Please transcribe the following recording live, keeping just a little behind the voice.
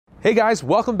Hey guys,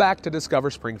 welcome back to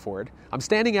Discover Springford. I'm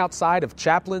standing outside of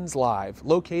Chaplin's Live,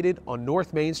 located on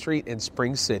North Main Street in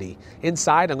Spring City.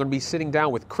 Inside, I'm going to be sitting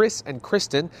down with Chris and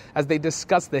Kristen as they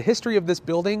discuss the history of this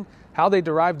building, how they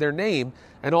derived their name,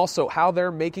 and also how they're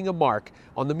making a mark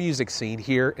on the music scene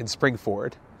here in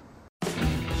Springford.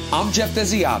 I'm Jeff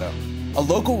Desiato, a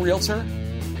local realtor,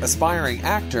 aspiring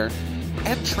actor,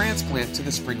 and transplant to the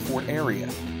Springford area.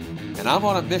 And I'm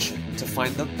on a mission to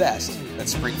find the best that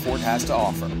Springford has to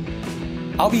offer.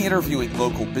 I'll be interviewing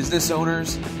local business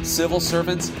owners, civil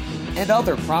servants, and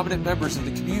other prominent members of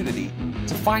the community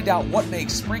to find out what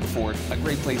makes Springford a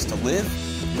great place to live,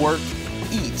 work,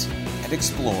 eat, and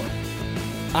explore.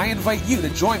 I invite you to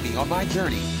join me on my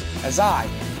journey as I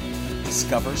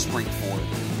discover Springford.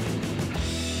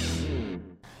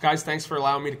 Guys, thanks for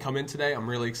allowing me to come in today. I'm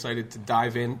really excited to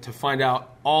dive in to find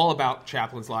out all about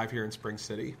Chaplin's Live here in Spring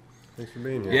City. Thanks for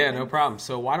being here. Yeah, no problem.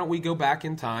 So why don't we go back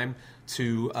in time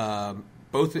to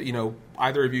both,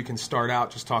 either of you can start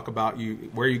out, just talk about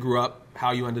where you grew up,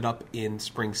 how you ended up in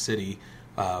Spring City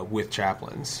with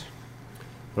Chaplin's.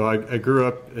 Well, I grew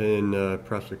up in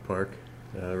Prospect Park,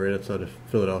 right outside of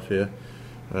Philadelphia.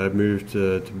 I moved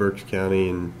to Berks County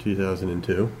in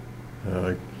 2002,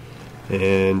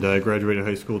 and I graduated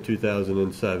high school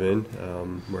 2007,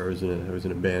 where I was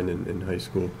in a band in high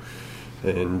school.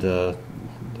 And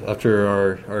after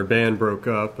our band broke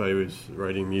up, I was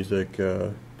writing music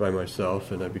by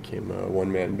myself, and I became a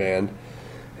one-man band.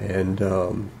 And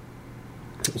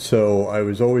so I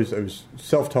was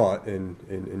self-taught in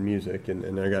music,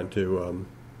 and I got into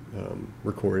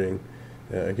recording.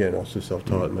 Again, also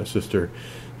self-taught. My sister,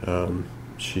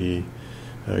 she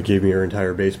gave me her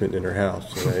entire basement in her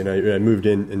house, and I moved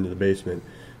into the basement.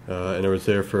 And I was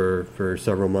there for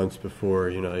several months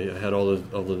before, I had all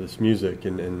of this music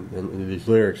and these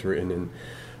lyrics written, and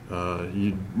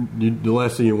the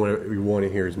last thing you want to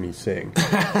hear is me sing.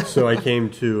 So I came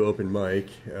to open mic.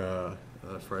 A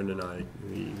friend and I,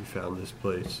 we found this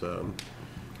place,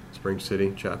 Spring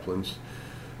City, Chaplin's,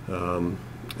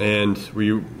 and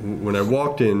when I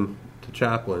walked in to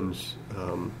Chaplin's,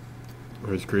 I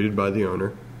was greeted by the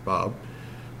owner, Bob,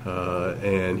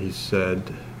 and he said,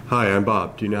 "Hi, I'm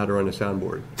Bob. Do you know how to run a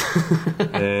soundboard?"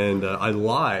 And I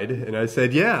lied, and I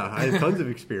said, "Yeah, I have tons of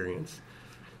experience."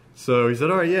 So he said,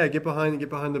 "All right, yeah, get behind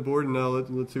the board, and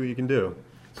let's see what you can do."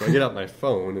 So I get out my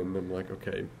phone, and I'm like,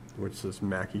 "Okay, what's this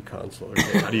Mackie console?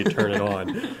 Okay, how do you turn it on?"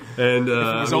 And if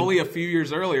it was only a few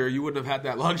years earlier, you wouldn't have had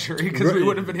that luxury because we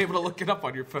wouldn't have been able to look it up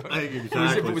on your phone.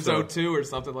 Exactly. If it was 02 or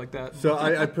something like that. So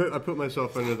I put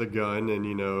myself under the gun, and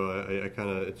I kind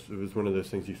of it was one of those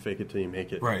things, you fake it till you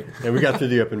make it. Right. And we got through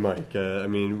the open mic.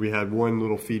 We had one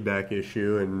little feedback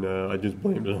issue, and I just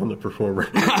blamed it on the performer.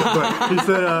 But he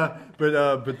said,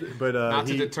 but not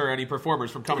to deter any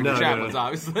performers from coming to Chaplin's,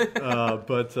 obviously. I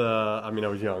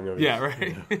was young.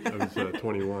 I was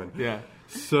 21. Yeah.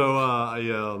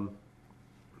 So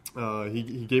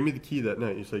he gave me the key that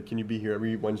night. He said, "Can you be here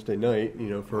every Wednesday night?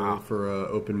 For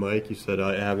open mic." He said,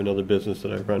 "I have another business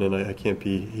that I run, and I can't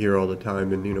be here all the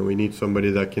time. And we need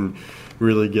somebody that can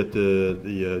really get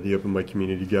the open mic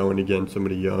community going again.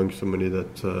 Somebody young, somebody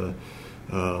that."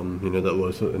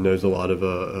 That knows a lot of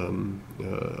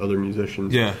other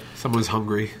musicians. Yeah, someone's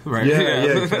hungry, right? Yeah,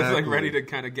 exactly. It's like ready to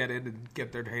kind of get in and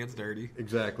get their hands dirty.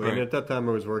 Exactly. Right. And at that time,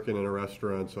 I was working in a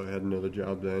restaurant, so I had another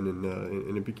job then,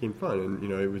 and it became fun. And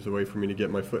it was a way for me to get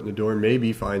my foot in the door and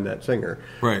maybe find that singer.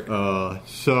 Right. The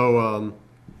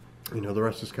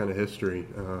rest is kind of history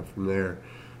from there.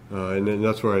 And then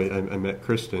that's where I met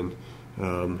Kristen.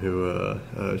 Who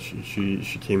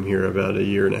she came here about a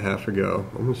year and a half ago,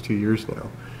 almost 2 years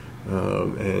now.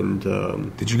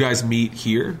 Did you guys meet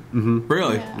here? Mm-hmm.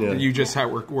 Really? Yeah. You just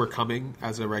were coming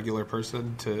as a regular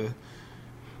person to.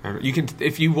 You can,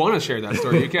 if you want to share that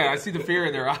story, you can. I see the fear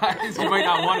in their eyes. You might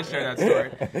not want to share that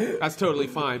story. That's totally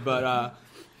fine. But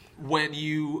when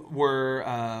you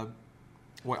were,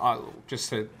 just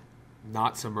to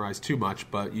not summarize too much,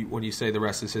 but when you say the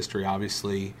rest is history,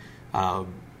 obviously.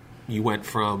 You went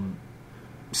from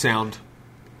sound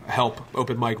help,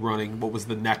 open mic running. What was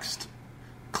the next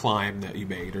climb that you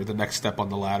made, or the next step on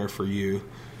the ladder for you?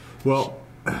 Well,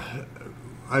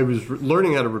 I was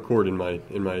learning how to record in my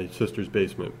sister's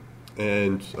basement,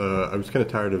 and I was kind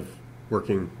of tired of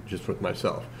working just with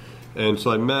myself. And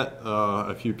so I met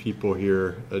a few people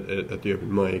here at the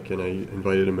open mic, and I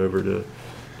invited them over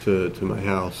to my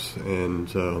house, and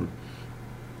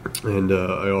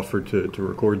I offered to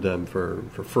record them for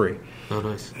free. Oh,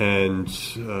 nice. And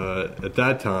at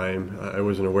that time, I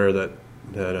wasn't aware that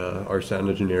our sound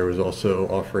engineer was also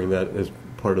offering that as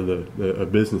part of a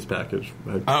business package.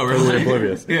 Oh, really? Totally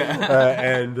oblivious.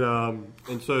 Yeah.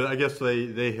 And so I guess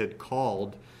they had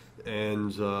called,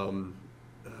 and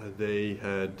they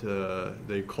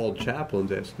called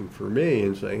Chaplin's asking for me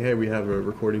and saying, hey, we have a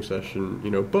recording session,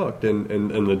 booked.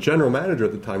 And the general manager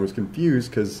at the time was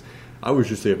confused because I was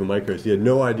just a mic host. He had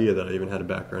no idea that I even had a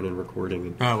background in recording.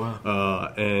 And, oh,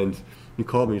 wow. And he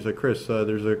called me. He's like, Chris,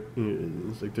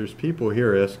 there's people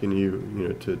here asking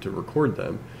you, to record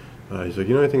them. He's like,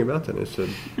 you know anything about that? And I said,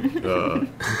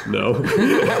 no.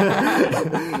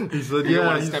 He said, you don't yeah.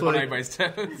 want to step on anybody's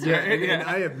toes. Yeah, and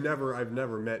I've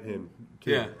never met him.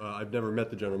 Too. Yeah. I've never met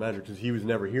the general manager because he was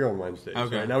never here on Wednesdays.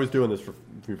 Okay. Right? And I was doing this for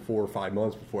 4 or 5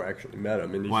 months before I actually met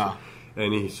him. And wow.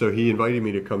 So he invited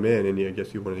me to come in, and I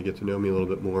guess he wanted to get to know me a little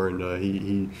bit more.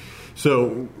 And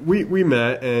so we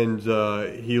met, and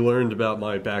he learned about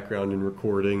my background in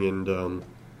recording, and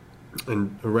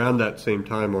around that same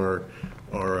time, our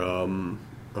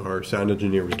sound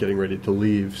engineer was getting ready to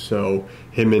leave. So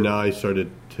him and I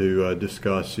started to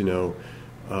discuss,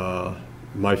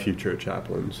 my future at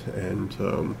Chaplin's, and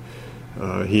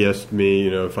he asked me,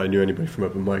 if I knew anybody from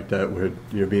open mic that would,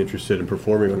 be interested in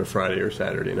performing on a Friday or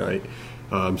Saturday night.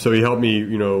 So he helped me,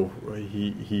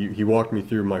 he walked me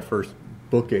through my first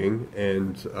booking,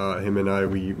 and him and I,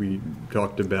 we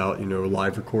talked about,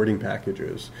 live recording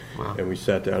packages. Wow. And we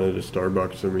sat down at a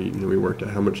Starbucks, and we worked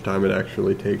out how much time it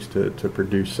actually takes to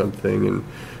produce something, and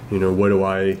what do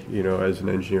I, as an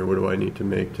engineer, what do I need to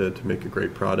make to make a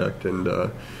great product. And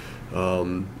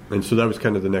so that was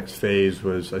kind of the next phase.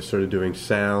 Was I started doing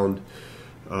sound,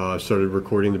 started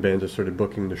recording the bands, I started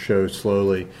booking the shows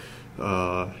slowly,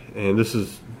 and this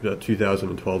is about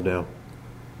 2012 now.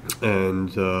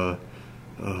 And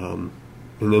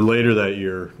then later that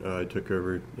year, I took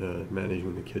over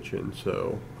managing the kitchen.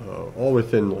 So all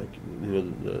within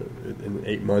in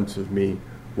 8 months of me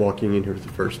walking in here for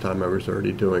the first time, I was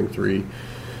already doing three.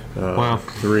 Wow.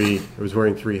 I was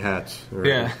wearing 3 hats.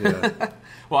 Yeah. Yeah.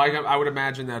 Well, I would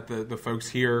imagine that the folks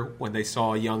here, when they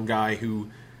saw a young guy who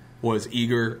was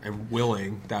eager and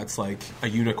willing, that's like a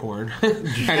unicorn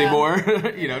anymore.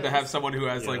 To have someone who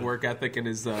has like work ethic and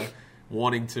is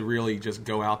wanting to really just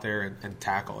go out there and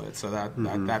tackle it. So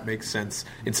that makes sense.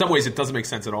 In some ways, it doesn't make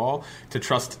sense at all to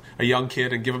trust a young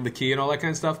kid and give him the key and all that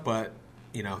kind of stuff. But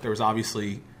there was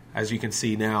obviously, as you can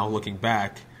see now, looking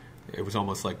back, it was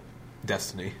almost like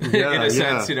destiny in a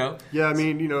sense. Yeah, I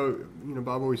mean,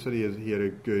 Bob always said he had a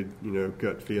good,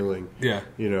 gut feeling. Yeah.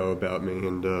 About me,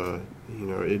 and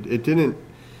it didn't.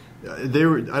 They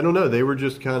were. I don't know. They were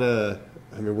just kind of.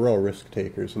 I mean, we're all risk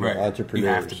takers and entrepreneurs. You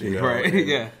have to be, right?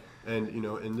 Yeah. And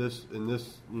in this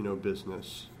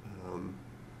business,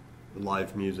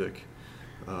 live music,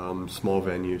 small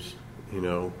venues,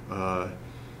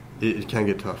 it can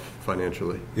get tough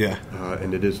financially. Yeah.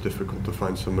 And it is difficult to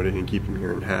find somebody and keep them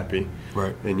here and happy.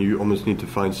 Right. And you almost need to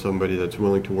find somebody that's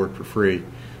willing to work for free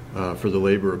for the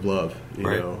labor of love, you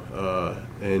know.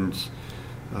 And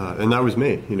that was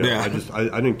me, Yeah.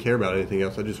 I didn't care about anything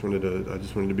else. I just wanted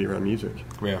to be around music.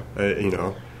 Yeah.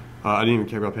 I didn't even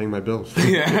care about paying my bills.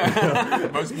 Yeah.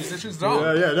 Most musicians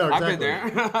don't. Yeah, no, exactly.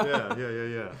 I've been there.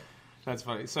 Yeah. That's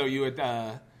funny. So you had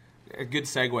a good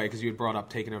segue because you had brought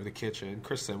up taking over the kitchen.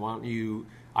 Kristen, why don't you...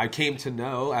 I came to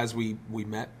know as we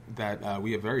met that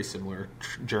we have very similar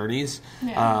journeys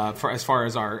for as far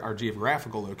as our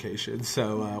geographical location.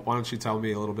 So why don't you tell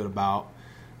me a little bit about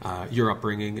your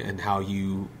upbringing and how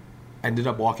you ended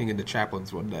up walking into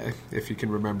Chaplin's one day, if you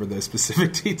can remember the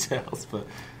specific details. But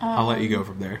I'll let you go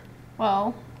from there.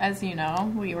 Well, as you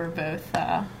know, we were both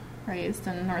raised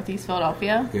in Northeast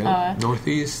Philadelphia. Yeah,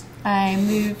 Northeast. I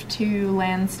moved to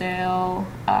Lansdale,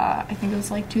 I think it was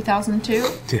like 2002.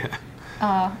 Yeah.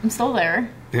 I'm still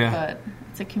there, yeah. But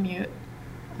it's a commute.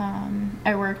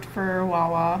 I worked for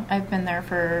Wawa. I've been there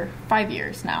for 5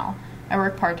 years now. I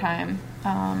work part-time.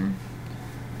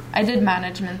 I did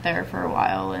management there for a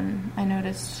while, and I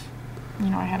noticed,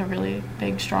 I had a really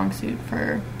big, strong suit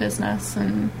for business,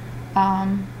 and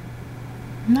I'm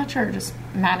not sure, just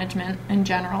management in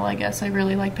general, I guess. I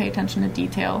really pay attention to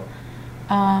detail.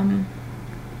 And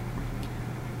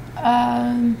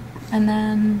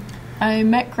then I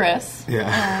met Chris,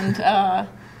 yeah. and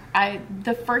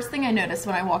the first thing I noticed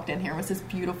when I walked in here was this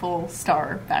beautiful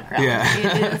star background.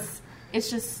 Yeah.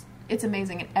 It's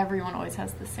amazing, and everyone always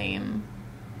has the same,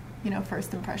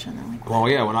 first impression. They're like, well,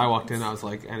 yeah, when I walked in, I was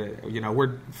like, and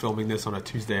we're filming this on a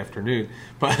Tuesday afternoon,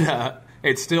 but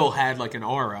it still had like an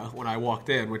aura when I walked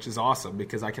in, which is awesome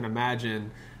because I can imagine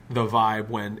the vibe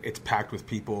when it's packed with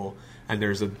people and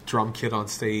there's a drum kit on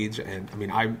stage. And I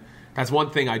mean, that's one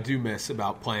thing I do miss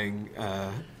about playing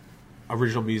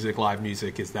original music, live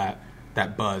music, is that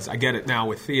that buzz. I get it now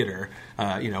with theater.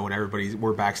 When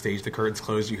we're backstage, the curtains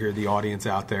close, you hear the audience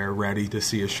out there ready to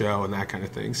see a show and that kind of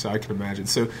thing. So I can imagine.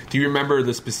 So do you remember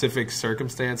the specific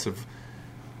circumstance of?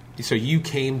 So you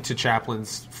came to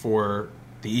Chaplin's for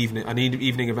an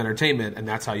evening of entertainment, and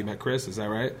that's how you met Chris. Is that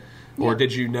right? Yeah. Or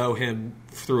did you know him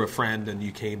through a friend and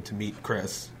you came to meet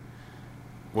Chris?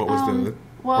 What was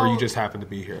or you just happened to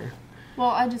be here? Well,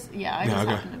 I just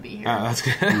happened to be here. That's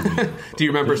good. Do you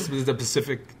remember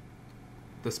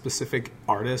the specific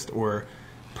artist or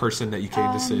person that you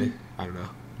came to see? I don't know.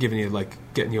 Getting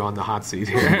you on the hot seat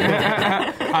here.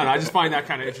 I don't know. I just find that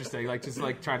kind of interesting.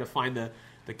 Trying to find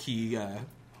the key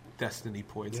destiny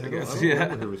points. I guess. I don't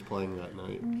remember who was playing that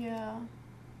night. Yeah.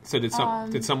 So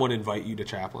did someone invite you to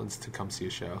Chaplin's to come see a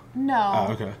show? No.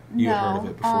 Oh, okay. You had heard of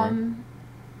it before.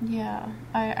 Yeah.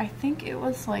 I think it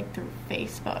was through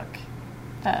Facebook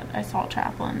that I saw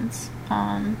Chaplin's.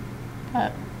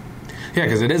 But yeah,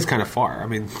 because it is kind of far. I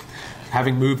mean,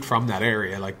 having moved from that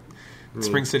area,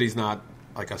 Spring City's not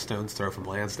a stone's throw from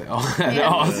Lansdale at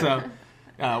all. So,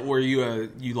 were you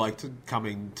liked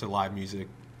coming to live music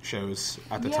shows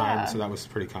at the time? So that was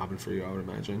pretty common for you, I would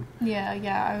imagine. Yeah.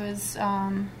 I was.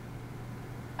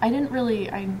 I didn't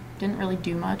really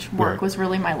do much. Work was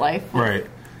really my life. Right.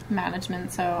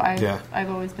 Management. So I've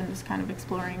always been just kind of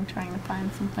exploring, trying to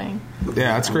find something.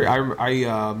 Yeah, that's great.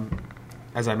 I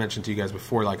as I mentioned to you guys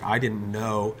before, I didn't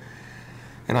know,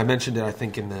 and I mentioned it, I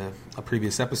think, in a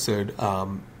previous episode,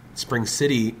 Spring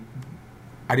City,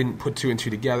 I didn't put two and two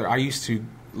together. I used to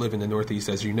live in the Northeast,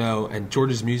 as you know, and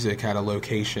George's Music had a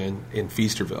location in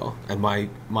Feasterville, and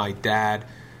my dad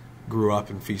grew up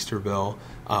in Feasterville,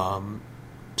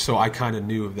 so I kind of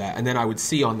knew of that. And then I would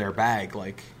see on their bag,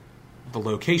 the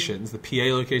locations, the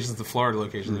PA locations, the Florida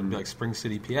locations, it'd be Spring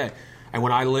City, PA. And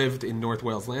when I lived in North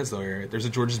Wales, Lansdale area, there's a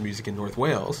George's Music in North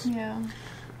Wales. Yeah.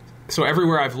 So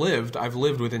everywhere I've lived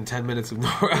within 10 minutes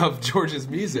of George's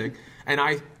Music, and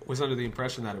I was under the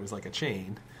impression that it was a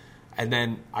chain. And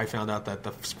then I found out that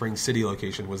the Spring City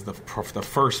location was the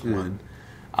first one.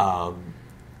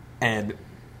 And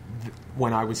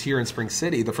when I was here in Spring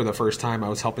City for the first time, I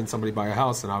was helping somebody buy a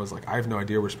house, and I was I have no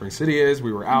idea where Spring City is.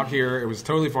 We were out here. It was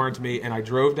totally foreign to me, and I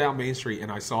drove down Main Street,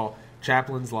 and I saw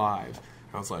Chaplin's live.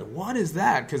 I was like, what is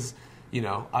that? Because,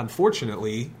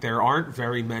 unfortunately, there aren't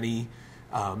very many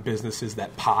businesses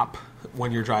that pop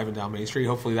when you're driving down Main Street.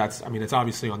 Hopefully it's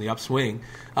obviously on the upswing.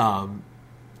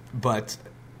 But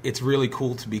it's really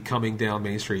cool to be coming down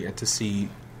Main Street and to see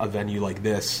a venue like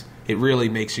this. It really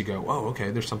makes you go, oh,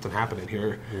 okay, there's something happening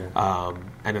here. Yeah.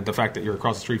 And the fact that you're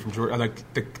across the street from George,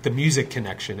 the music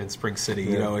connection in Spring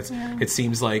City, it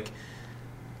seems like,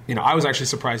 I was actually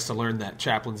surprised to learn that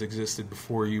Chaplin's existed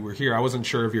before you were here. I wasn't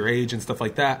sure of your age and stuff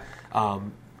like that.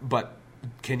 But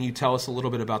can you tell us a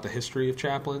little bit about the history of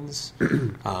Chaplin's?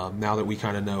 Now that we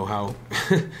kind of know how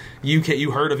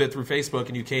you heard of it through Facebook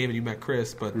and you came and you met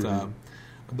Chris, but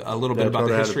a little bit about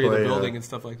the history of the building and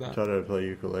stuff like that. I taught her to play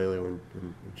ukulele when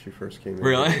she first came in.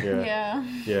 Really? Yeah.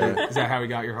 Is that how he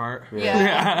got your heart?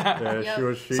 Yeah.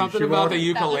 Yep. Something about the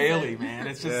ukulele, man.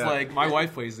 It's just my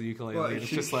wife plays the ukulele. Well, it's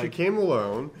she came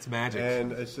alone. It's magic.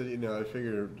 And I said, I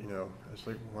figured, I was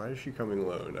like, why is she coming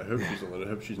alone? I hope she's alone. I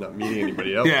hope she's not meeting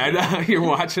anybody else. You're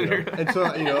watching her. And so,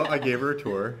 I gave her a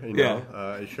tour.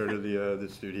 I showed her the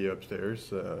studio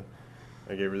upstairs.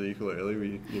 I gave her the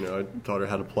ukulele. I taught her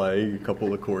how to play a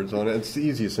couple of chords on it. It's the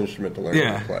easiest instrument to learn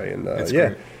how to play. And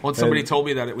great. Well, somebody told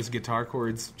me that it was guitar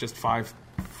chords, just 5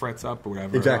 frets up or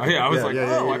whatever. Exactly. I was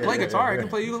I play guitar. I can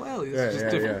play ukulele. It's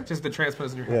just different. Just the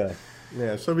transpose in your head.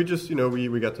 Yeah. So we just,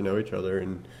 we got to know each other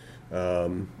and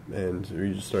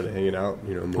we just started hanging out.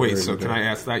 More. Wait, so can I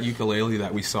ask, that ukulele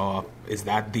that we saw, is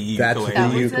that the ukulele?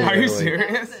 That's the ukulele. Are you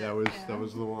serious? That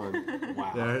was the one.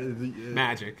 Wow.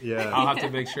 Magic. Yeah. I'll have to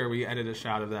make sure we edit a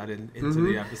shot of that into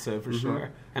the episode for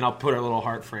sure. And I'll put a little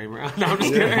heart frame around. No, I'm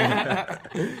just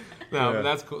kidding. But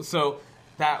that's cool. So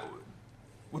that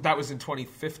was in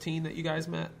 2015 that you guys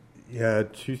met? Yeah,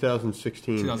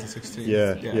 2016. 2016.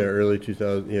 Yeah, early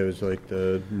 2000. Yeah, it was like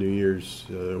the New Year's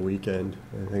weekend,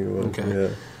 I think it was. Okay.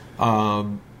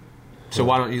 Yeah. So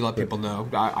why don't you let people know?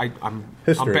 I'm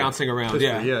bouncing around.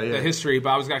 The history.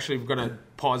 But I was actually going to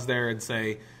pause there and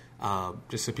say,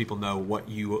 just so people know what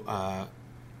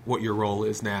your role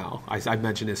is now. I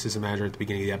mentioned assistant manager at the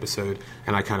beginning of the episode,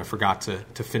 and I kind of forgot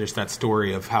to finish that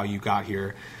story of how you got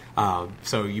here.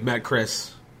 So you met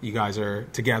Chris. You guys are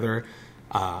together.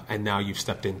 And now you've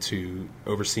stepped into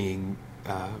overseeing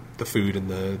the food and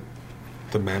the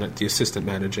assistant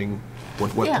managing.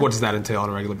 What does that entail on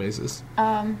a regular basis?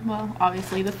 Well,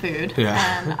 obviously the food.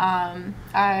 Yeah. And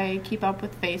I keep up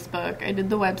with Facebook. I did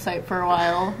the website for a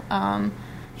while.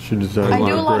 She designed I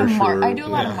do a lot of brochures. I do a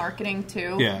lot of marketing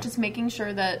too. Yeah. Just making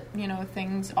sure that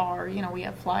things are we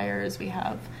have flyers, we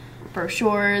have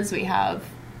brochures, we have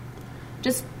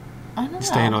just I don't know.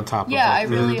 Staying on top of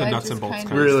the nuts and bolts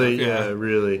kind of really, stuff.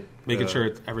 Really. Making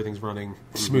sure everything's running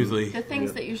smoothly. The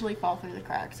things that usually fall through the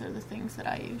cracks are the things that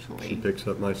I usually... She picks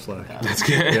up my slack. That's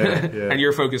good. Yeah. And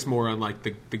you're focused more on like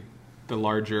the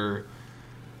larger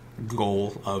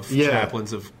goal of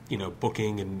Chaplains of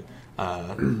booking and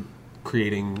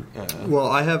creating. Well,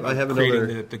 I have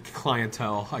creating the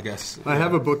clientele, I guess. I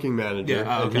have a booking manager.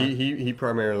 Yeah. Okay. He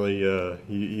primarily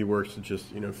he works at just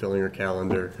filling her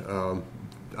calendar.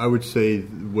 I would say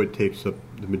what takes up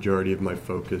the majority of my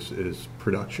focus is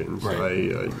productions.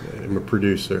 Right. I'm a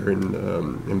producer and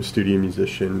I'm a studio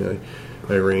musician.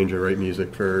 I arrange, I write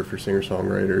music for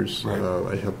singer-songwriters.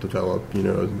 Right. I help develop,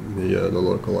 the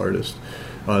local artists.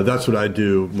 That's what I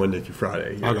do Monday through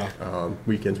Friday. Okay.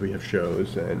 Weekends we have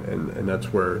shows, and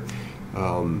that's where,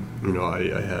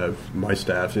 I have my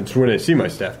staff. It's when I see my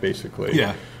staff, basically.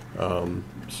 Yeah.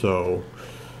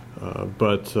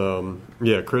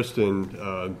 Kristen,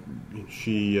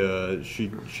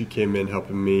 she came in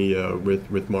helping me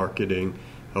with marketing,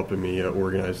 helping me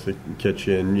organize the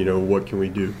kitchen. What can we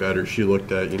do better? She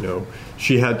looked at,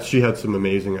 she had some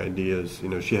amazing ideas.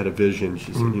 She had a vision.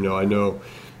 She said, I know,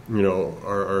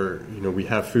 we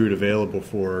have food available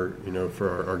for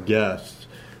our guests,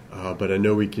 but I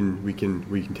know we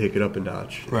can take it up a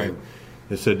notch. Right. And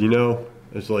I said,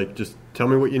 it's like, just tell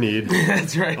me what you need.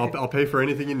 That's right. I'll pay for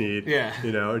anything you need. Yeah.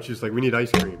 And she's like, we need ice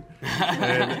cream.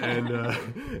 and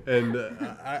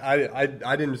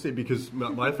I didn't say, because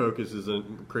my focus is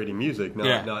on creating music,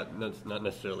 not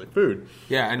necessarily food.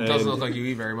 Yeah, and it doesn't look like you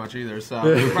eat very much either,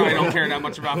 so you probably don't care that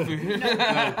much about food.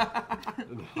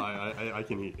 I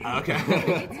can eat. Okay.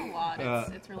 It's a lot.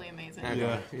 It's really amazing.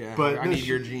 Yeah. But I need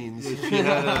your genes.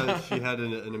 She had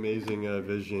an amazing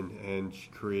vision, and she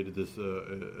created this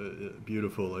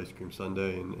beautiful ice cream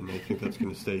sundae, and I think that's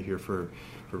going to stay here for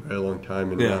a very long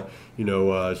time. And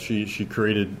she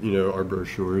created our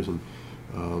brochures, and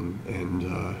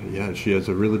she has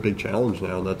a really big challenge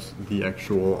now, and that's the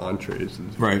actual entrees, the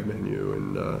food menu,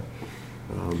 and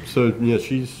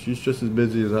she's just as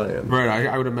busy as I am. Right.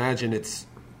 I would imagine it's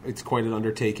quite an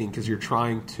undertaking, because you're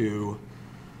trying to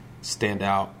stand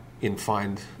out and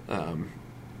find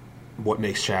what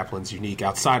makes Chaplains unique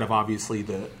outside of obviously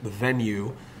the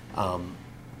venue.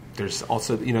 There's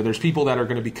also there's people that are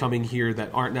going to be coming here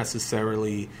that aren't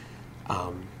necessarily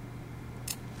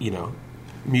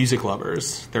music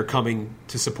lovers. They're coming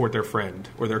to support their friend,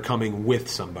 or they're coming with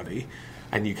somebody,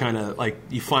 and you kind of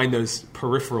you find those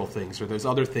peripheral things or those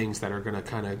other things that are going to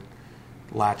kind of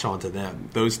latch onto them.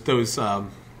 Those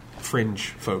fringe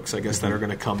folks, I guess, that are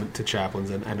going to come to Chaplains,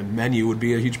 and a menu would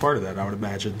be a huge part of that, I would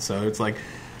imagine. So it's like,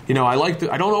 I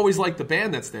don't always like the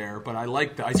band that's there, but I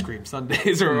like the ice cream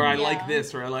sundaes, or I like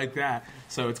this, or I like that.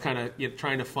 So it's kind of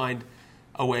trying to find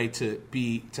a way to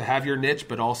have your niche,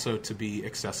 but also to be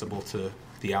accessible to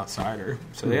the outsider.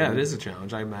 So it is a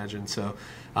challenge, I imagine. So,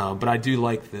 but I do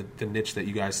like the niche that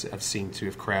you guys have seemed to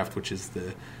have crafted, which is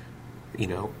the,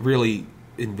 really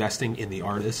investing in the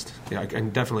artist. I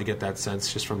can definitely get that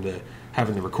sense just from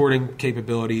having the recording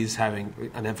capabilities,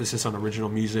 having an emphasis on original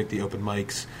music, the open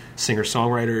mics,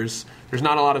 singer-songwriters. There's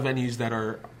not a lot of venues that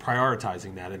are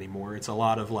prioritizing that anymore. It's a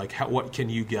lot of what can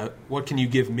you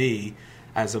give me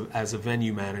as a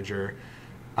venue manager?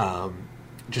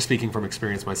 Just speaking from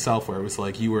experience myself, where it was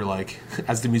you were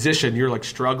as the musician, you're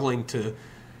struggling to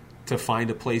find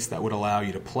a place that would allow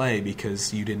you to play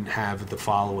because you didn't have the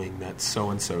following that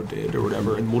so-and-so did or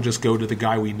whatever. And we'll just go to the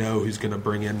guy we know who's going to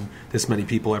bring in this many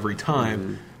people every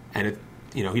time. And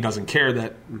he doesn't care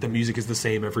that the music is the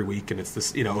same every week and it's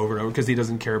this, over and over, because he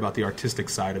doesn't care about the artistic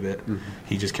side of it.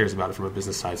 He just cares about it from a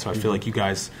business side. So I feel like you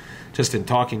guys, just in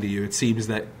talking to you, it seems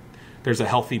that there's a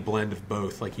healthy blend of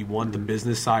both. You want the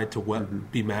business side to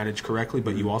be managed correctly,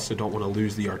 but you also don't want to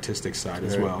lose the artistic side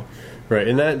as well. Right,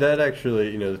 and that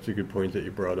actually, that's a good point that you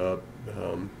brought up,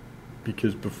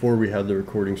 because before we had the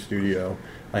recording studio,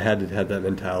 I had to have that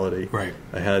mentality. Right.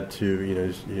 I had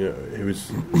to,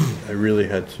 I really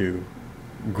had to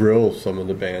grill some of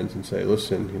the bands and say,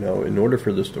 listen, in order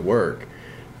for this to work,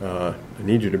 I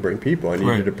need you to bring people. I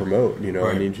need you to promote.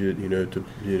 I need you,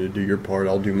 to do your part.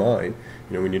 I'll do mine.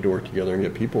 We need to work together and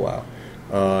get people out.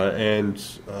 And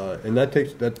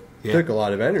that took a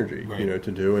lot of energy,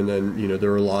 to do. And then,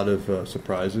 there were a lot of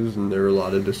surprises and there were a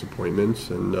lot of disappointments.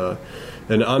 And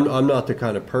I'm not the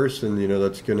kind of person,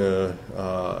 that's gonna,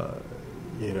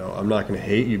 I'm not gonna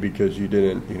hate you because you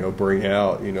didn't, bring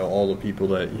out, all the people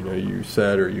that you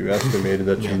said or you estimated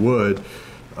that you would.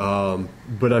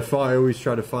 But I always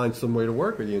try to find some way to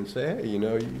work with you and say, hey,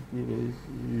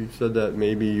 you said that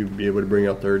maybe you'd be able to bring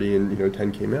out 30 and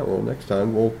 10 came out. Well, next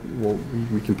time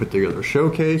we can put together a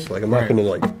showcase. Like, I'm not going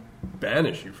to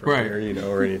banish you from here,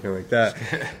 or anything like that.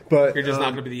 But you're just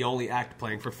not going to be the only act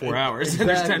playing for 4 hours. Exactly, and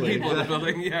there's 10 people in the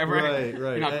building. Yeah, right.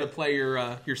 You're not going to play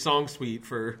your song suite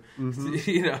for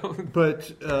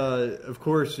But of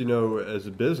course, as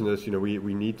a business,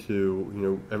 we need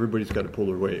to, everybody's got to pull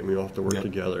their weight, and we all have to work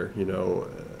together.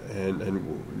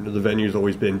 And the venue's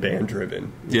always been band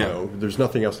driven. There's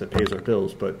nothing else that pays our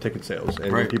bills but ticket sales.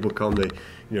 And when people come, they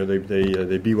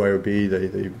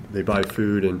BYOB, they buy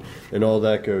food, and all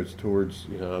that goes towards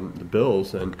the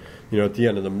bills. And at the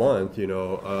end of the month,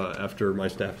 after my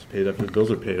staff is paid, after the bills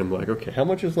are paid, I'm like, okay, how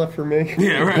much is left for me?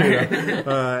 Yeah, right.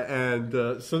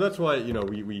 And so that's why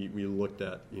we looked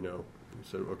at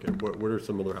so okay, what are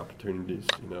some other opportunities?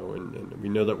 And we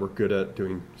know that we're good at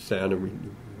doing sound,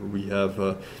 and we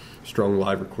have strong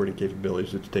live recording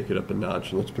capabilities. Let's take it up a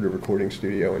notch, and let's put a recording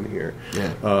studio in here.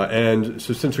 Yeah. And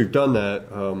so since we've done that,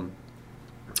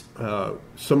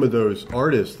 some of those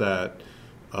artists that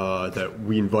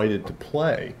we invited to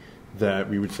play, that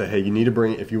we would say, hey, you need to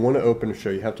bring, if you want to open a show,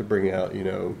 you have to bring out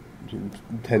 10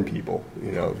 people.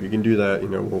 If you can do that,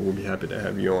 we'll be happy to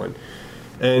have you on.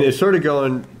 And it started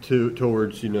going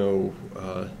towards,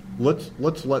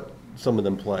 let's let some of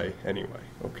them play anyway.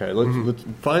 Okay, let's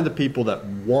find the people that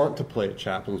want to play at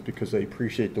Chaplin's because they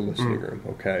appreciate the listening room.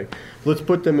 Okay, let's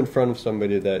put them in front of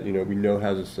somebody that we know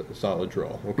has a solid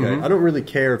draw. Okay, I don't really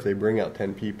care if they bring out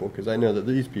 10 people because I know that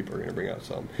these people are going to bring out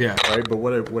some. Yeah. Right. But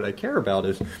what I care about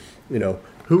is,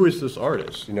 who is this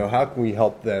artist? How can we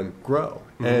help them grow?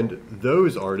 And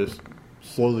those artists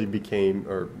slowly became,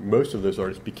 or most of those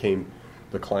artists became,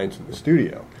 the clients in the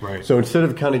studio. Right. So instead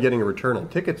of kind of getting a return on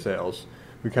ticket sales,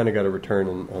 we kind of got a return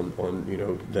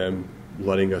on them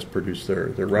letting us produce their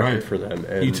record for them.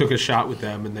 And you took a shot with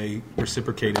them, and they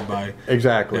reciprocated by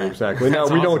exactly. Now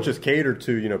we don't just cater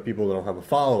to people that don't have a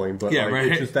following, but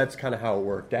it's just that's kind of how it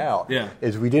worked out. Yeah,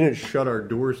 is we didn't shut our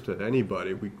doors to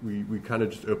anybody. We kind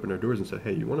of just opened our doors and said,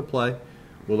 hey, you want to play?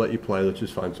 We'll let you play. Let's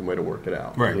just find some way to work it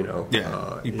out. Right.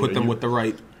 You put them with the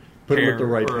right. Put them with the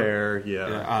right pair,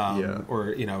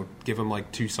 or give them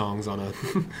like 2 songs on a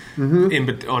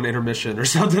on intermission or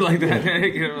something like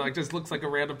that. Just looks like a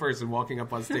random person walking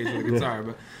up on stage with a guitar,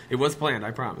 but it was planned.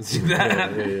 I promise you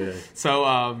that.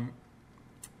 So,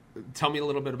 tell me a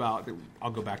little bit about.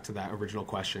 I'll go back to that original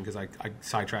question because I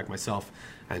sidetracked myself,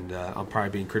 and I'm probably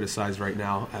being criticized right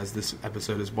now as this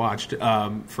episode is watched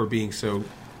for being so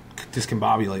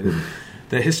discombobulated.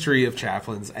 The history of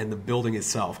Chaplin's and the building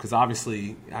itself, because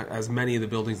obviously, as many of the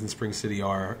buildings in Spring City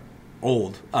are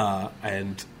old,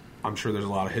 and I'm sure there's a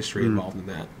lot of history involved in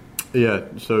that. Yeah,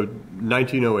 so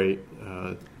 1908,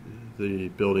 the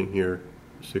building here,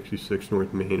 66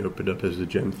 North Main, opened up as the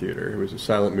Gem Theater. It was a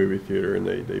silent movie theater, and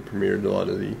they premiered a lot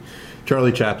of the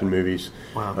Charlie Chaplin movies.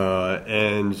 Wow.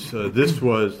 And this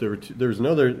was, there was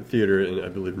another theater, I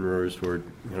believe in Rosewood,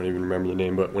 I don't even remember the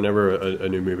name, but whenever a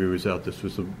new movie was out, this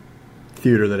was the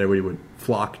theater that everybody would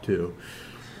flock to,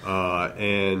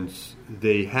 and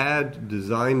they had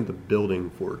designed the building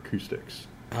for acoustics.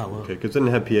 Oh, wow. Okay, because they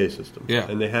didn't have PA system. Yeah,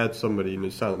 and they had somebody in the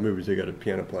silent movies. They got a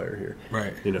piano player here,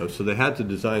 right? So they had to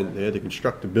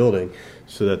construct the building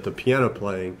so that the piano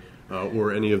playing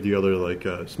or any of the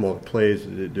other smaller plays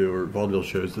that they do or vaudeville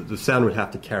shows, the sound would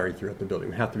have to carry throughout the building.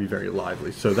 It would have to be very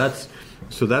lively. So that's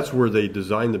where they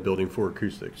designed the building for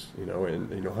acoustics. And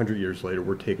 100 years later,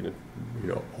 we're taking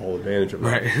all advantage of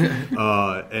that.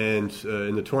 Right. And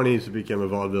in the 20s, it became a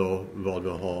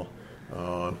vaudeville hall.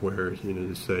 Where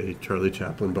to say Charlie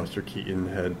Chaplin, Buster Keaton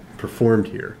had performed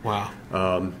here. Wow!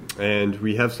 And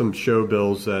we have some show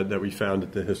bills that we found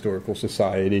at the Historical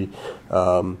Society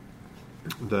that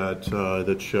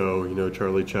show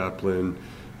Charlie Chaplin,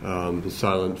 the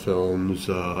silent films,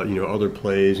 other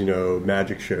plays,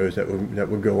 magic shows that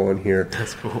would go on here.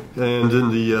 That's cool. And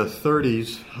in the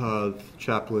 30s,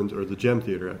 Chaplin's, or the Gem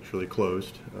Theater, actually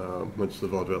closed once the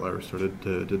vaudeville era started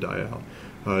to die out.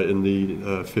 In the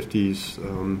 50s,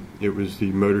 it was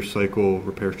the motorcycle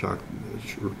repair shop,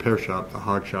 the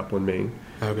Hog Shop on Main.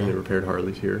 Okay. And they repaired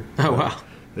Harleys here. Oh, wow.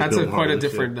 That's quite a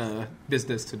different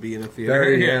business to be in a theater.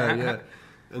 Very, yeah.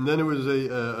 And then it was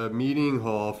a meeting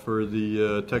hall for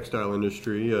the textile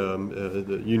industry,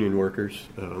 the union workers.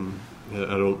 I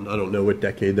don't know what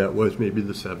decade that was, maybe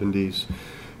the 70s.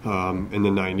 In the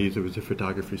 90s, it was a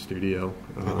photography studio.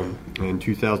 In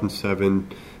 2007,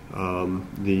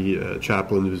 the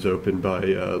Chaplin was opened by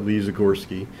Lee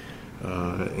Zagorski,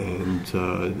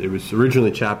 and it was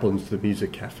originally Chaplin's The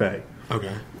Music Cafe.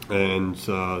 Okay. And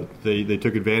they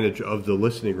took advantage of the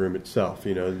listening room itself,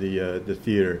 the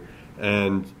theater.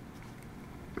 And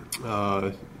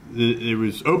it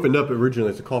was opened up originally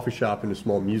as a coffee shop and a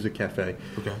small music cafe.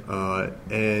 Okay.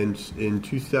 And in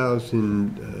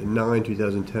 2009,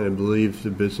 2010, I believe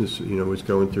the business, was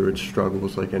going through its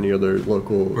struggles like any other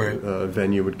local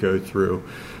venue would go through,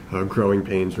 growing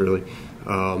pains, really.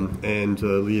 And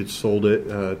Lee had sold it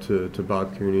to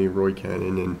Bob Cooney, Roy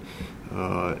Cannon,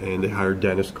 and they hired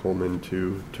Dennis Coleman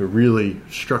to really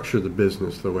structure the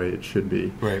business the way it should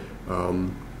be. Right.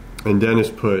 And Dennis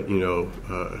put,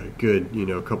 a good,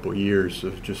 couple years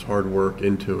of just hard work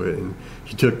into it. And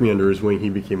he took me under his wing. He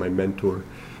became my mentor,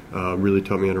 really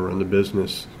taught me how to run the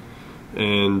business.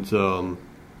 And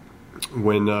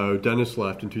when Dennis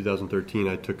left in 2013,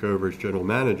 I took over as general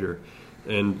manager.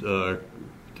 And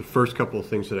the first couple of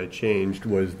things that I changed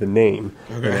was the name.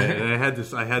 Okay. And I had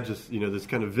this, this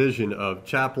kind of vision of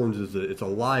Chaplin's it's a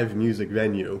live music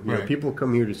venue. You know, people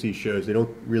come here to see shows. They don't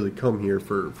really come here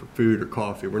for food or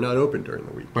coffee. We're not open during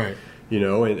the week. Right.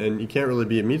 And you can't really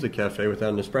be a music cafe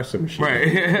without an espresso machine. Right.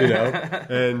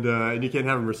 And you can't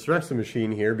have an espresso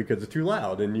machine here because it's too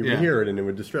loud and you would hear it and it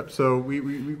would disrupt. So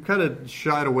we kind of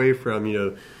shied away from,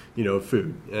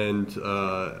 food, and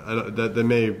that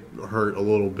may hurt a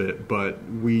little bit, but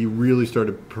we really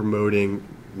started promoting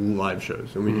live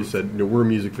shows, and we just said, we're a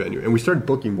music venue, and we started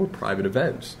booking more private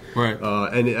events, right?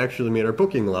 And it actually made our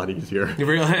booking a lot easier.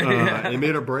 Really? It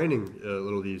made our branding a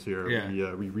little easier.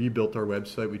 Yeah. We rebuilt our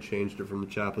website. We changed it from the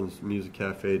Chaplin's Music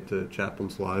Cafe to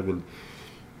Chaplin's Live, and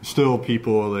still,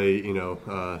 people they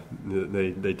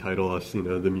title us the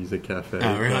Music Cafe.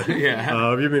 Oh, really? But,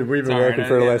 yeah. We've been working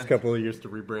for the last couple of years to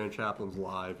rebrand Chaplin's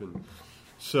Live, and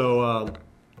so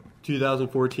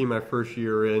 2014, my first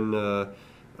year in,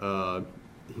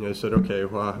 I said, okay,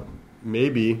 well,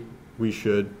 maybe we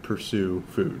should pursue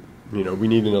food. We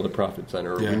need another profit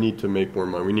center. Or we need to make more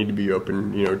money. We need to be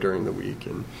open, during the week,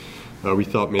 and we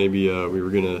thought maybe we were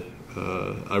gonna.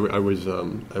 I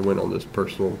went on this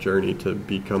personal journey to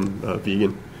become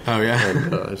vegan. Oh, yeah.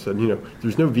 And I said,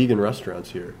 there's no vegan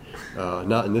restaurants here,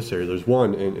 not in this area. There's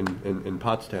one in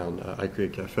Pottstown, I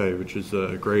Create Cafe, which is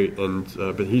great, and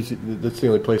but that's the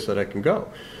only place that I can go.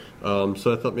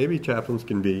 So I thought maybe Chaplin's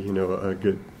can be, a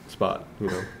good spot,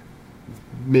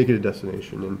 make it a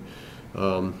destination,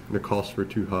 and the costs were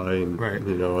too high, and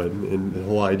and the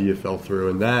whole idea fell through,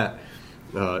 and that.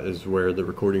 Is where the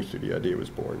recording studio idea was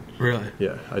born. Really?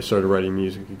 Yeah. I started writing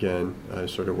music again. I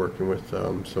started working with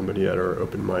somebody at our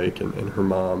open mic, and her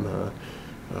mom,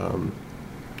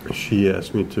 she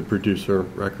asked me to produce her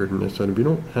record, and I said, we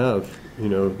don't have,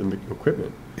 the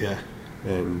equipment. Yeah.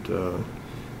 And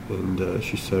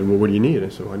she said, well, what do you need? I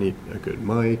said, well, I need a good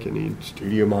mic, I need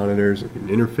studio monitors, I need an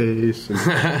interface.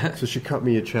 And so she cut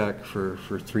me a check for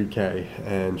 $3,000,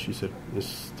 and she said,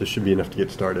 this should be enough to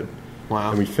get started.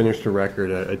 Wow. And we finished the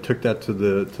record. I took that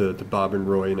to Bob and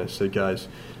Roy, and I said, guys,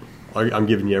 I'm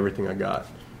giving you everything I got.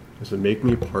 I said, make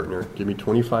me a partner, give me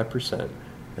 25%,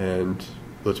 and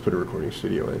let's put a recording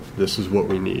studio in. This is what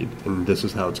we need, and this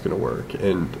is how it's going to work.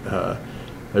 And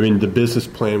the business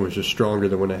plan was just stronger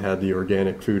than when I had the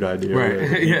organic food idea,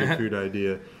 right? Food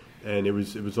idea. And it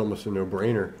was almost a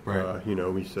no-brainer. Right.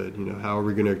 We said, how are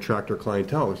we going to attract our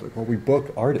clientele? It was like, well, we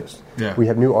book artists. Yeah. We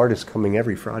have new artists coming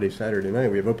every Friday, Saturday night.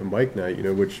 We have open mic night,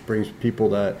 which brings people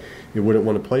that wouldn't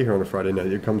want to play here on a Friday night.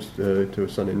 It comes to a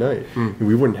Sunday night.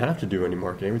 We wouldn't have to do any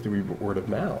marketing. Everything we word of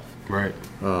mouth. Right.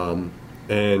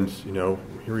 And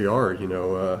here we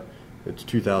are. It's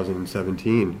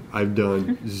 2017. I've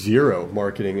done zero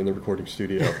marketing in the recording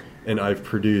studio, and I've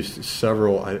produced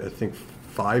several. I think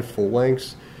 5 full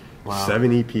lengths. Wow.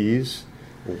 7 EPs,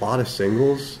 a lot of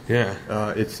singles. Yeah,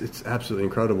 it's absolutely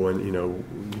incredible. And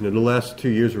the last 2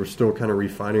 years we're still kind of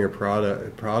refining our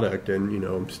product, and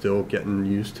I'm still getting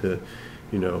used to,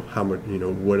 how much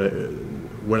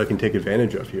what I can take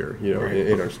advantage of here,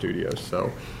 in our studios.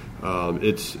 So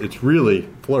it's really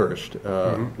flourished,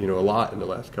 a lot in the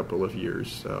last couple of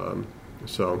years.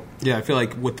 So yeah, I feel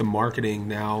like with the marketing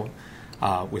now,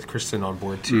 with Kristen on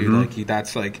board too,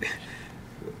 that's like.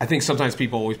 I think sometimes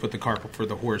people always put the cart before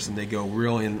the horse, and they go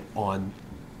real in on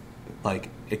like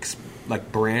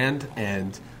brand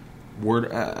and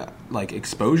word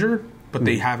exposure, but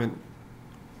they haven't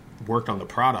worked on the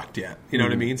product yet. You know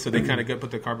what I mean? So they kind of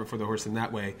put the cart before the horse in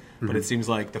that way. But it seems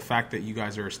like the fact that you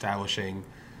guys are establishing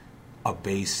a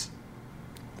base.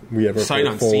 We have sight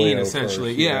unseen,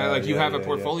 essentially. First. You have a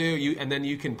portfolio, and then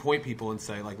you can point people and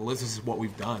say, like, well, this is what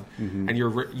we've done, and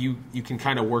you can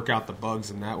kind of work out the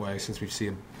bugs in that way. Since we see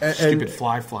a stupid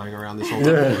fly flying around this whole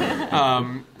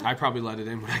time, I probably let it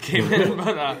in when I came in,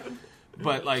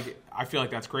 But like, I feel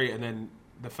like that's great. And then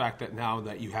the fact that now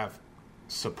that you have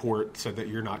support, so that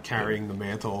you're not carrying the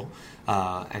mantle,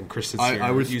 and Kristen's here.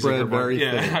 I was spread very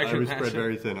thin. I was imagine. spread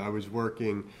very thin. I was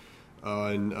working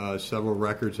on several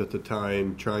records at the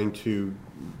time, trying to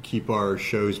keep our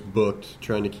shows booked,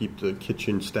 trying to keep the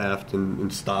kitchen staffed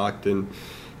and stocked, and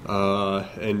you know,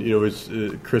 it was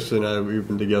Kristen and I, we've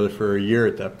been together for a year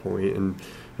at that point,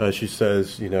 and she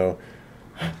says, you know,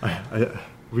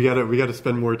 we gotta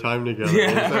spend more time together.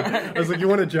 Yeah. I was like, you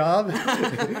want a job?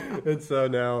 And so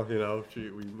now, you know, we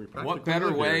practically What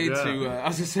better way live here. to? I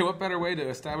was gonna say, what better way to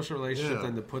establish a relationship Yeah.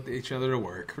 than to put each other to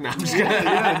work? No, I'm just kidding.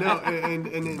 Yeah, no,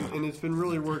 and it's been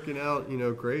really working out, you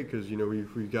know, great, because, you know,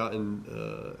 we've gotten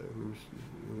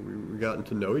we've gotten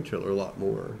to know each other a lot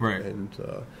more, Right. And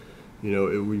you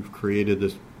know, we've created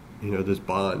this, you know, this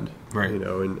bond, Right. You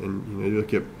know, and you know, you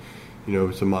look at, you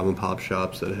know, some mom and pop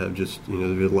shops that have just, you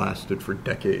know, they've lasted for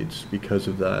decades because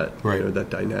of that, Right. You know, that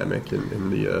dynamic in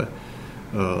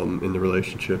the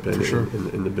relationship and For sure.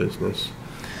 in the business.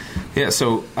 Yeah.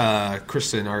 So,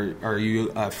 Kristen, are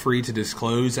you free to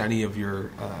disclose any of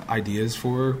your ideas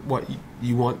for what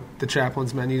you want the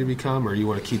Chaplain's menu to become, or you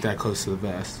want to keep that close to the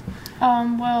vest?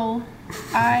 Well,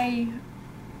 I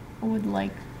would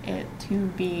like it to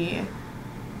be,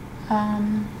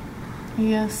 I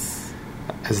guess.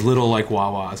 As little like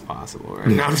Wawa as possible, right?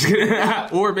 No, I'm just kidding.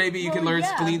 Or maybe you can Well, learn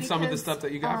yeah, glean some of the because, stuff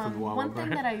that you got from the Wawa. One thing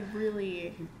brand. that I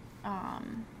really,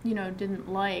 you know,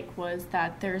 didn't like was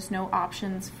that there's no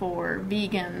options for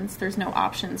vegans. There's no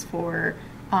options for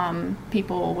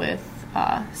people with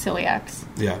celiacs.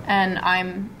 Yeah. And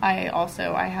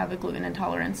I have a gluten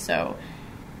intolerance, so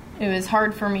it was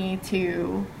hard for me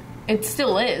to. It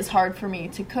still is hard for me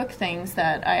to cook things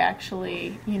that I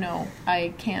actually, you know,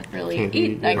 I can't really Can't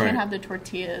eat. eat, I yeah. can't Right. have the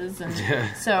tortillas, and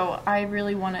Yeah. so I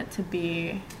really want it to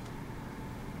be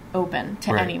open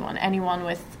to Right. anyone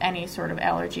with any sort of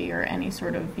allergy or any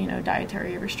sort of, you know,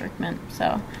 dietary restriction.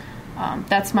 So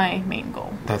that's my main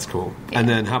goal. That's cool. Yeah. And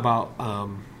then how about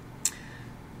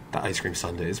the ice cream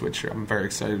sundaes, which I'm very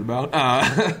excited about?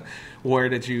 Where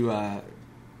did you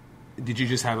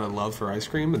just have a love for ice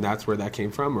cream, and that's where that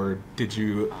came from, or did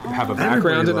you have a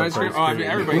background in Everybody ice cream? loves Oh, I ice mean,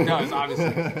 cream. everybody does, obviously.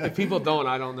 If people don't,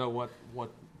 I don't know what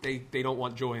they don't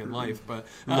want joy in life. But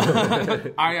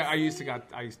I used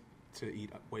to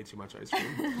eat way too much ice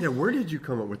cream. Yeah, where did you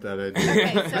come up with that idea?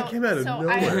 Okay, That came out of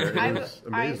nowhere. I It was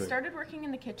I amazing. started working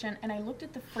in the kitchen, and I looked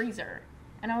at the freezer,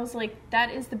 and I was like,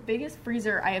 that is the biggest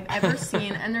freezer I have ever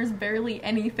seen, and there's barely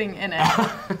anything in it.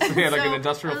 So you had like So, an I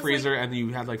industrial was freezer, like- and you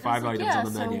had like I 5 was like, items yeah,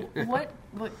 on the menu. So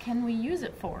what can we use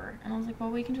it for? And I was like, well,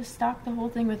 we can just stock the whole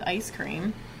thing with ice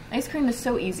cream. Ice cream is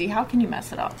so easy. How can you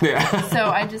mess it up? Yeah. So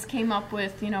I just came up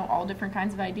with, you know, all different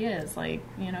kinds of ideas, like,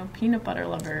 you know, peanut butter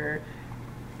lover,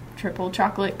 triple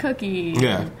chocolate cookie,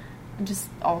 Yeah. and just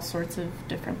all sorts of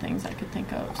different things I could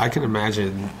think of. I can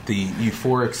imagine the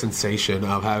euphoric sensation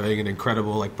of having an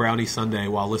incredible like brownie sundae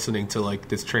while listening to like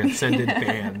this transcendent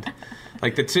band.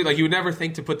 Like the two, like you would never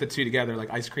think to put the two together, like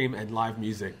ice cream and live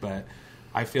music. But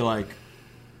I feel like,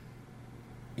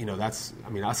 you know, that's, I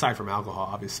mean, aside from alcohol,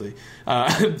 obviously,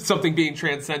 something being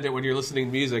transcendent when you're listening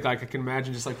to music. Like I can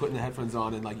imagine just like putting the headphones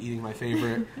on and like eating my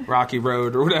favorite Rocky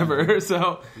Road or whatever.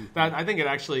 So that, I think it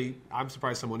actually, I'm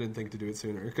surprised someone didn't think to do it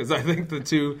sooner, because I think the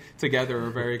two together are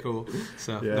very cool.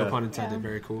 So no Yeah. pun intended, Yeah.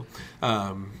 very cool.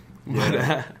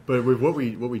 Yeah. But with what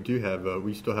we do have,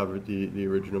 we still have the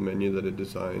original menu that it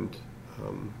designed,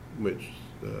 which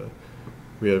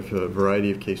we have a variety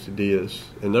of quesadillas,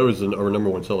 and that was our number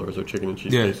one seller was our chicken and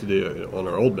cheese Yeah. quesadilla on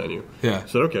our old menu. Yeah.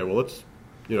 So okay, well let's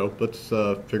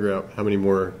figure out how many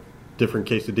more different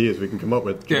quesadillas we can come up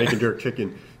with. Yeah. Jamaican jerk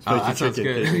chicken, Oh, spicy that sounds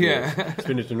chicken good. quesadilla, Yeah.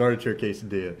 spinach and artichoke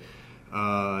quesadilla.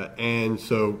 And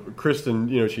so Kristen,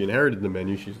 you know, she inherited the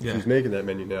menu. She's making that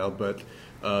menu now, but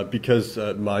because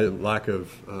my lack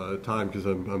of time, because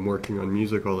I'm working on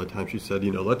music all the time, she said,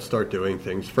 you know, let's start doing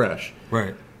things fresh.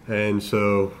 Right. And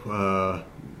so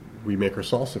we make our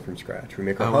salsa from scratch. We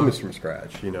make our Oh, wow. hummus from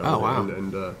scratch. You know. Oh, wow.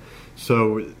 And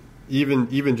so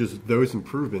even just those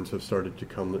improvements have started to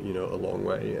come, you know, a long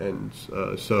way. And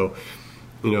so.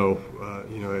 You know,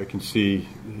 I can see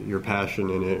your passion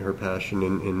in it, her passion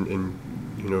in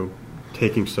you know,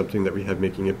 taking something that we have,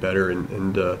 making it better,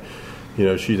 and you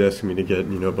know, she's asking me to get,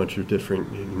 you know, a bunch of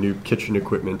different new kitchen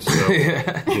equipment. So,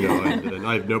 you know, and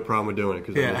I have no problem with doing it,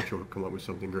 because I know she'll come up with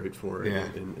something great for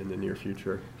it in the near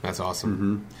future. That's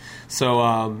awesome.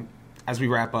 So as we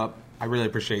wrap up, I really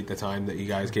appreciate the time that you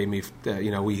guys gave me.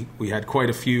 You know, we had quite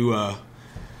a few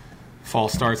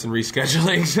false starts and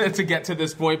rescheduling to get to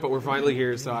this point, but we're finally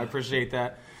here, so I appreciate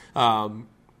that.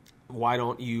 Why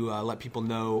don't you let people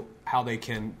know how they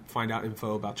can find out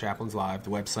info about Chaplains Live, the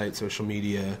website, social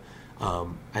media,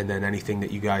 and then anything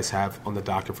that you guys have on the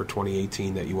docket for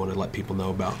 2018 that you want to let people know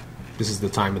about. This is the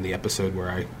time in the episode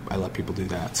where I let people do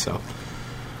that. So,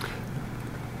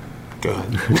 go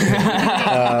ahead.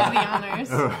 The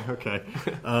honors. Okay.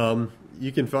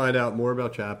 You can find out more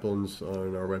about Chaplains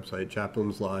on our website,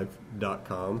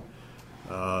 chaplainslive.com.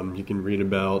 You can read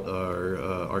about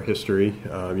our history.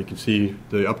 You can see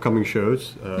the upcoming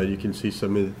shows. You can see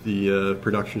some of the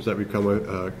productions that we've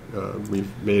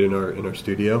made in our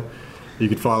studio. You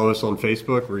can follow us on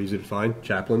Facebook. We're easy to find,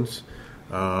 Chaplains,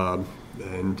 and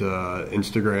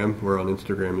Instagram. We're on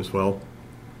Instagram as well.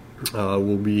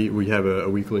 We have a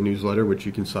weekly newsletter which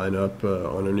you can sign up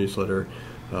on our newsletter.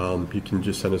 You can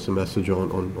just send us a message on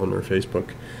our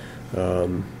Facebook.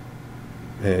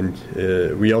 And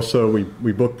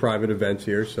we book private events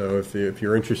here. So if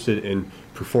you're interested in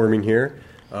performing here,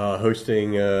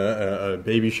 hosting a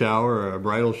baby shower, a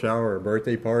bridal shower, a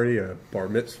birthday party, a bar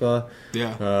mitzvah,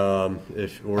 a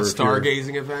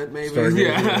stargazing event, maybe, event,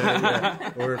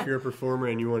 yeah. Or if you're a performer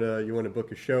and you want to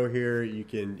book a show here, you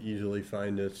can easily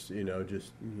find us. You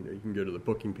can go to the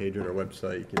booking page on our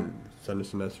website. You can send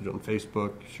us a message on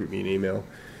Facebook, shoot me an email.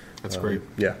 That's great.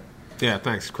 Yeah. Yeah,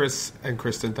 thanks. Chris and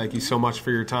Kristen, thank you so much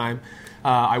for your time.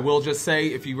 I will just say,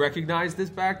 if you recognize this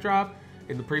backdrop,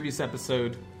 in the previous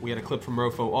episode, we had a clip from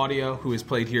Rofo Audio, who has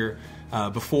played here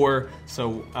before.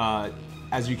 So,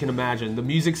 as you can imagine, the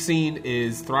music scene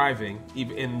is thriving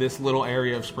even in this little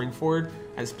area of Springford,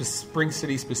 and Spring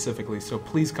City specifically. So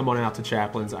please come on out to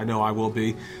Chaplains. I know I will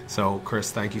be. So,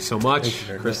 Chris, thank you so much. Thank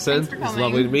you, Kristen, it's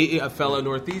lovely to meet you. A fellow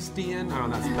Northeastian. I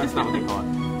don't know, that's not what they call it.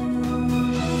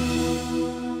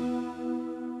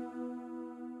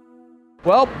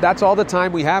 Well, that's all the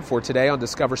time we have for today on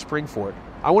Discover Springford.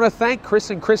 I want to thank Chris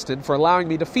and Kristen for allowing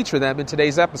me to feature them in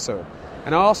today's episode.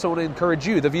 And I also want to encourage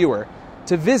you, the viewer,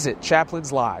 to visit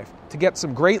Chaplains Live to get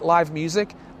some great live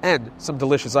music and some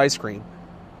delicious ice cream.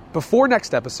 Before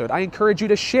next episode, I encourage you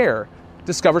to share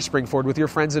Discover Springford with your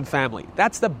friends and family.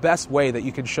 That's the best way that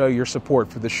you can show your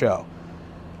support for the show.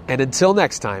 And until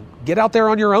next time, get out there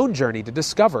on your own journey to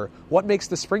discover what makes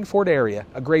the Springford area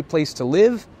a great place to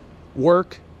live,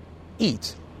 work,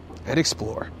 eat, and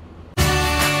explore.